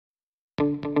Hi,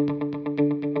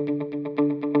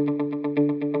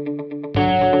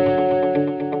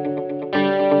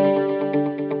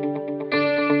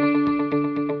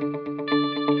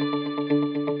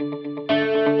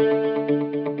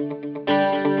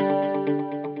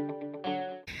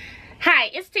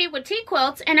 it's T with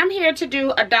TeaQuilts, and I'm here to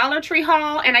do a Dollar Tree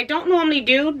haul. And I don't normally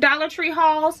do Dollar Tree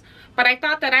hauls, but I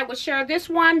thought that I would share this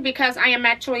one because I am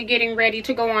actually getting ready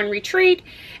to go on retreat.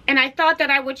 And I thought that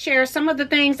I would share some of the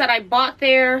things that I bought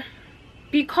there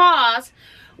because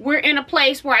we're in a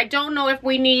place where I don't know if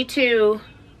we need to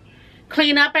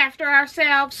clean up after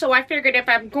ourselves. So I figured if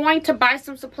I'm going to buy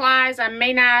some supplies I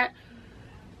may not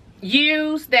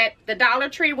use, that the Dollar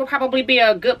Tree will probably be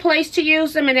a good place to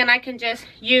use them, and then I can just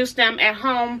use them at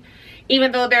home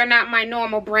even though they're not my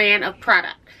normal brand of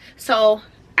product. So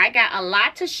I got a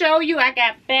lot to show you. I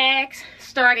got bags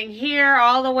starting here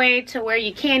all the way to where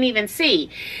you can't even see.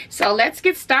 So let's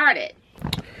get started.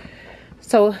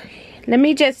 So let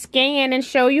me just scan and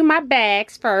show you my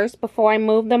bags first before I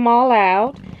move them all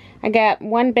out. I got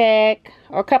one bag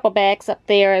or a couple bags up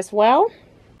there as well.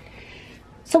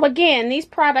 So again, these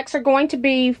products are going to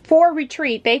be for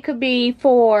retreat. They could be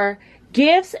for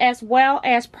gifts as well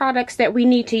as products that we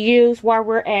need to use while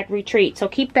we're at retreat. So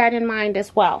keep that in mind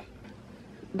as well.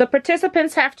 The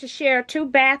participants have to share 2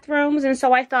 bathrooms, and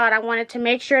so I thought I wanted to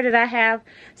make sure that I have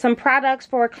some products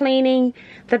for cleaning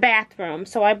the bathroom.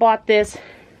 So I bought this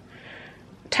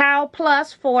Towel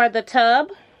Plus for the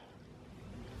tub.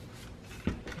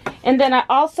 And then I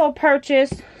also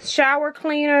purchased shower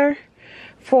cleaner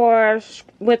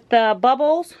with the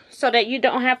bubbles so that you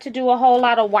don't have to do a whole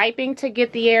lot of wiping to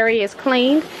get the areas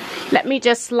cleaned. Let me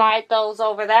just slide those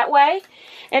over that way.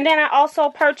 And then I also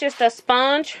purchased a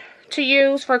sponge to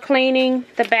use for cleaning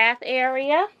the bath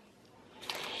area.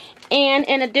 And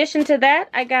in addition to that,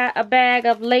 I got a bag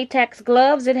of latex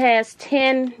gloves. It has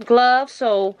 10 gloves,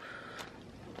 so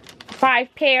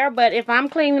 5 pair, but if I'm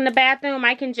cleaning the bathroom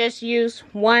I can just use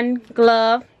 1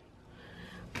 glove.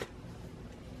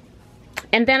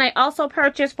 And then I also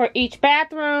purchased for each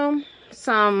bathroom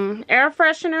some air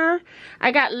freshener.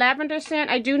 I got lavender scent.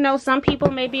 I do know some people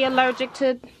may be allergic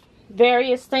to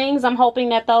various things. I'm hoping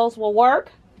that those will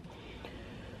work.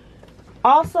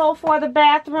 Also for the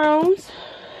bathrooms,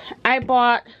 I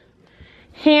bought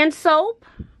hand soap.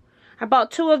 I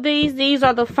bought 2 of these. These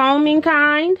are the foaming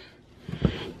kind.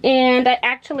 And I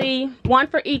actually, 1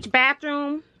 for each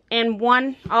bathroom and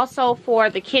 1 also for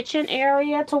the kitchen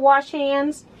area to wash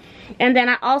hands. And then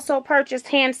I also purchased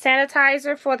hand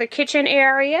sanitizer for the kitchen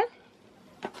area.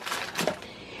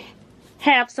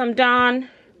 Have some Dawn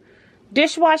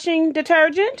dishwashing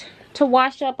detergent to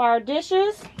wash up our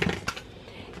dishes.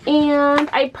 And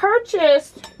I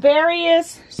purchased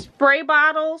various spray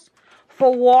bottles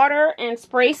for water and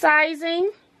spray sizing.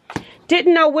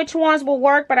 Didn't know which ones will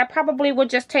work, but I probably would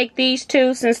just take these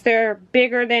 2 since they're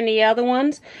bigger than the other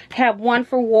ones. Have 1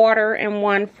 for water and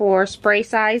 1 for spray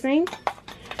sizing.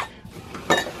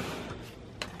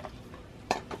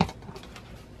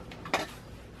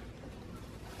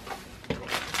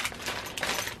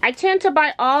 I tend to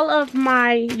buy all of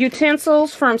my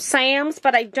utensils from Sam's,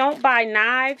 but I don't buy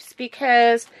knives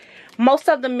because most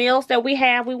of the meals that we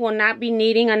have, we will not be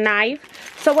needing a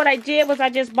knife. So what I did was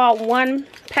I just bought 1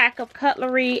 pack of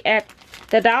cutlery at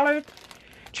the Dollar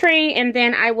Tree, and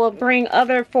then I will bring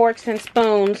other forks and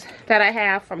spoons that I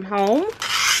have from home.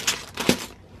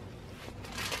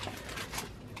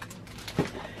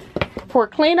 For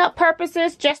cleanup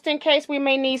purposes, just in case we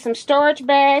may need some storage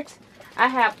bags, I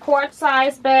have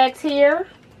quart-sized bags here.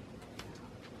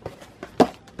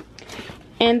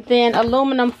 And then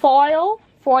aluminum foil,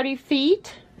 40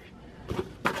 feet.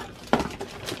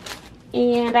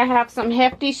 And I have some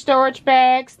hefty storage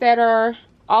bags that are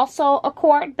also a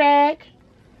quart-sized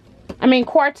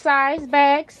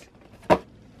bags.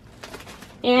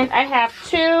 And I have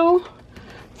 2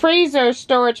 freezer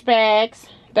storage bags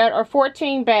that are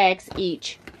 14 bags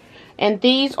each. And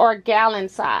these are gallon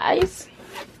size.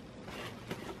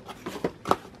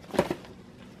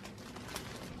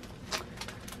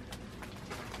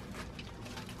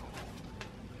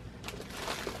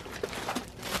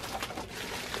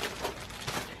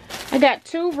 I got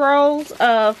 2 rolls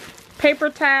of paper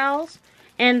towels,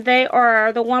 and they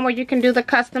are the one where you can do the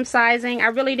custom sizing. I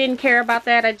really didn't care about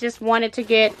that. I just wanted to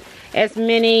get as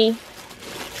many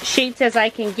sheets as I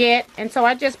can get, and so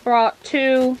I just brought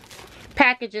 2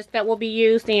 packages that will be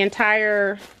used the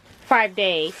entire 5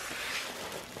 days.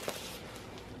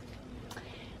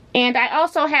 And I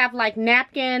also have like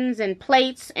napkins and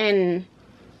plates and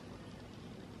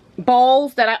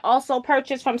bowls that I also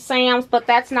purchased from Sam's, but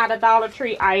that's not a Dollar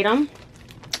Tree item.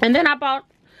 And then I bought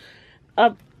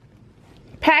a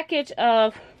package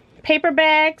of paper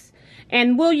bags,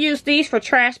 and we'll use these for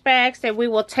trash bags that we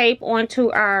will tape onto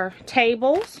our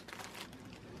tables.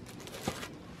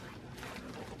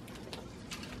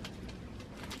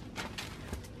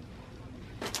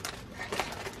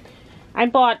 I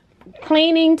bought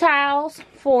cleaning towels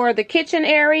for the kitchen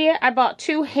area. I bought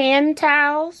 2 hand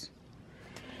towels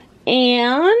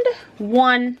and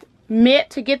 1 mitt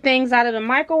to get things out of the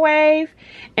microwave,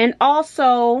 and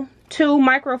also 2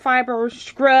 microfiber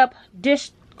scrub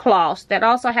dishcloths that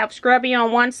also have scrubby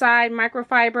on one side,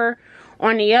 microfiber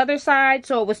on the other side.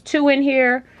 So it was 2 in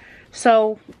here,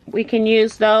 so we can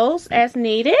use those as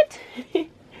needed.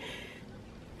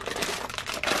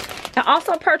 I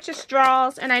also purchased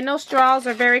straws, and I know straws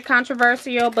are very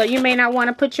controversial, but you may not want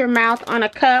to put your mouth on a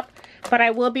cup, but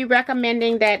I will be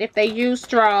recommending that if they use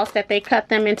straws, that they cut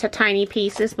them into tiny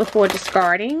pieces before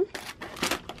discarding.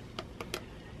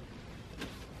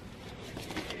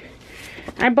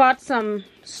 I bought some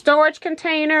storage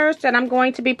containers that I'm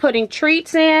going to be putting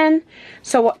treats in.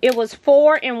 So it was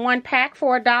 4 in 1 pack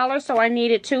for $1, so I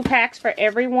needed 2 packs for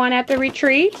everyone at the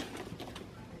retreat.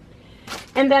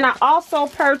 And then I also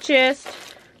purchased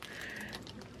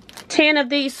 10 of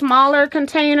these smaller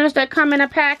containers that come in a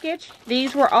package.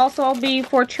 These will also be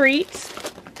for treats.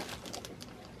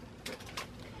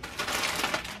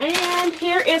 And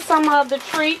here is some of the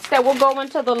treats that will go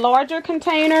into the larger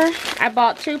container. I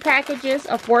bought 2 packages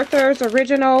of Werther's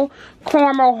Original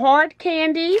Caramel Hard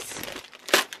Candies.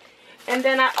 And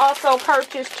then I also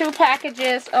purchased 2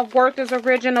 packages of Werther's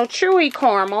Original Chewy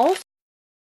Caramels.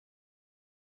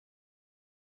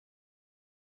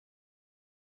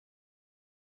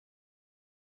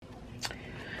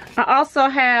 I also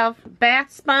have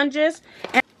bath sponges.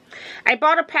 And I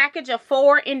bought a package of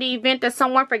 4 in the event that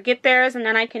someone forget theirs, and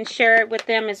then I can share it with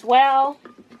them as well.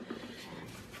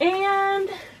 And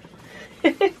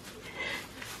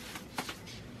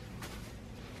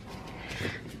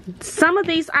some of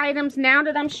these items now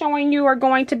that I'm showing you are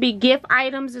going to be gift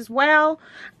items as well.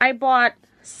 I bought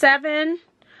 7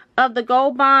 of the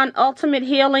Gold Bond Ultimate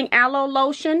Healing Aloe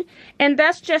Lotion, and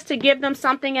that's just to give them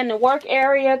something in the work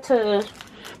area to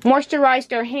moisturize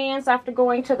their hands after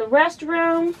going to the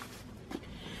restroom.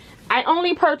 I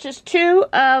only purchased 2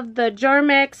 of the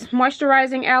Germex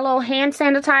Moisturizing Aloe Hand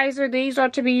Sanitizer. These are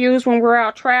to be used when we're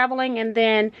out traveling and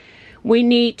then we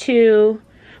need to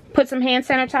put some hand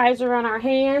sanitizer on our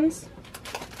hands.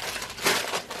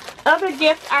 Other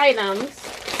gift items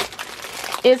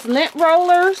is lint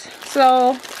rollers.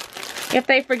 So if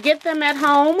they forget them at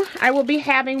home, I will be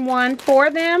having one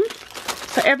for them.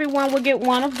 So everyone will get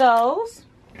one of those.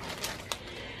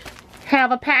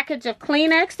 Have a package of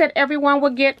Kleenex that everyone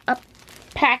will get a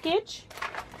package.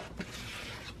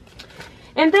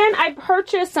 And then I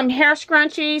purchased some hair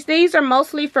scrunchies. These are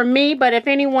mostly for me, but if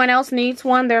anyone else needs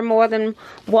one, they're more than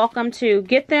welcome to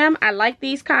get them. I like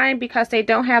these kind because they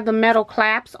don't have the metal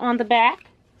claps on the back.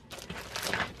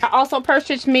 I also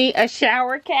purchased me a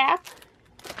shower cap.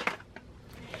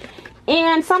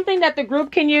 And something that the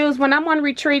group can use when I'm on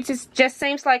retreats, it just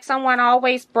seems like someone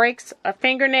always breaks a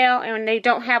fingernail and they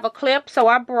don't have a clip. So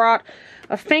I brought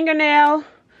a fingernail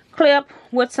clip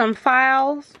with some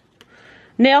files,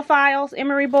 nail files,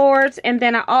 emery boards, and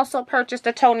then I also purchased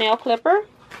a toenail clipper.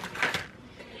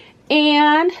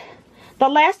 And the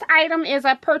last item is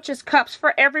I purchased cups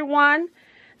for everyone.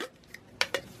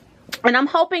 And I'm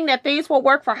hoping that these will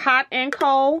work for hot and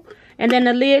cold. And then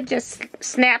the lid just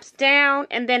snaps down,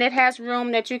 and then it has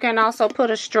room that you can also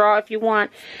put a straw if you want.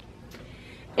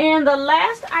 And the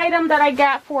last item that I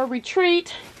got for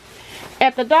retreat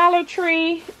at the Dollar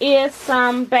Tree is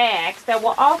some bags that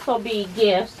will also be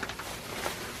gifts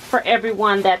for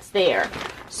everyone that's there.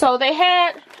 So they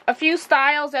had a few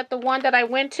styles at the one that I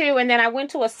went to, and then I went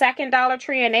to a second Dollar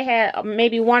Tree and they had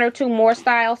maybe 1 or 2 more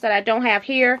styles that I don't have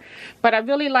here. But I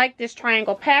really like this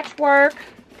triangle patchwork.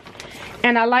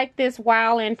 And I like this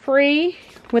Wild and Free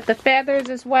with the feathers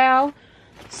as well.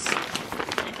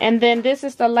 And then this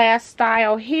is the last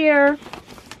style here.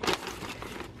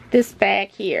 This bag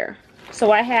here.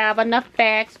 So I have enough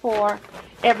bags for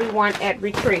everyone at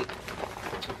retreat.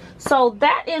 So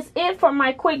that is it for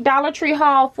my quick Dollar Tree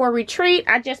haul for retreat.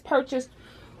 I just purchased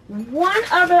one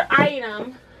other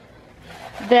item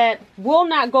that will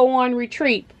not go on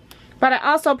retreat. But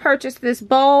I also purchased this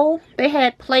bowl. They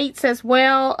had plates as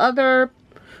well, other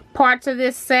parts of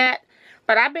this set.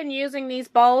 But I've been using these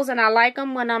bowls and I like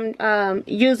them when I'm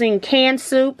using canned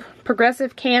soup,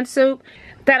 Progressive canned soup.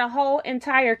 That a whole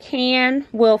entire can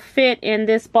will fit in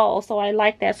this bowl. So I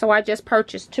like that. So I just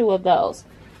purchased 2 of those.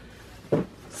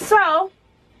 So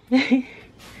that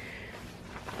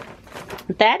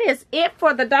is it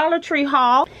for the Dollar Tree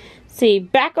haul. see,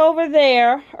 back over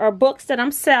there are books that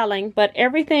I'm selling, but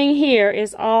everything here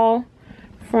is all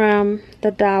from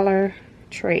the Dollar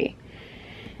Tree.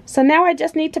 So now I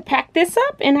just need to pack this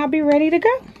up and I'll be ready to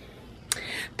go.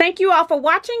 Thank you all for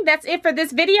watching. That's it for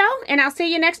this video, and I'll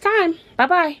see you next time.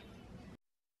 Bye-bye.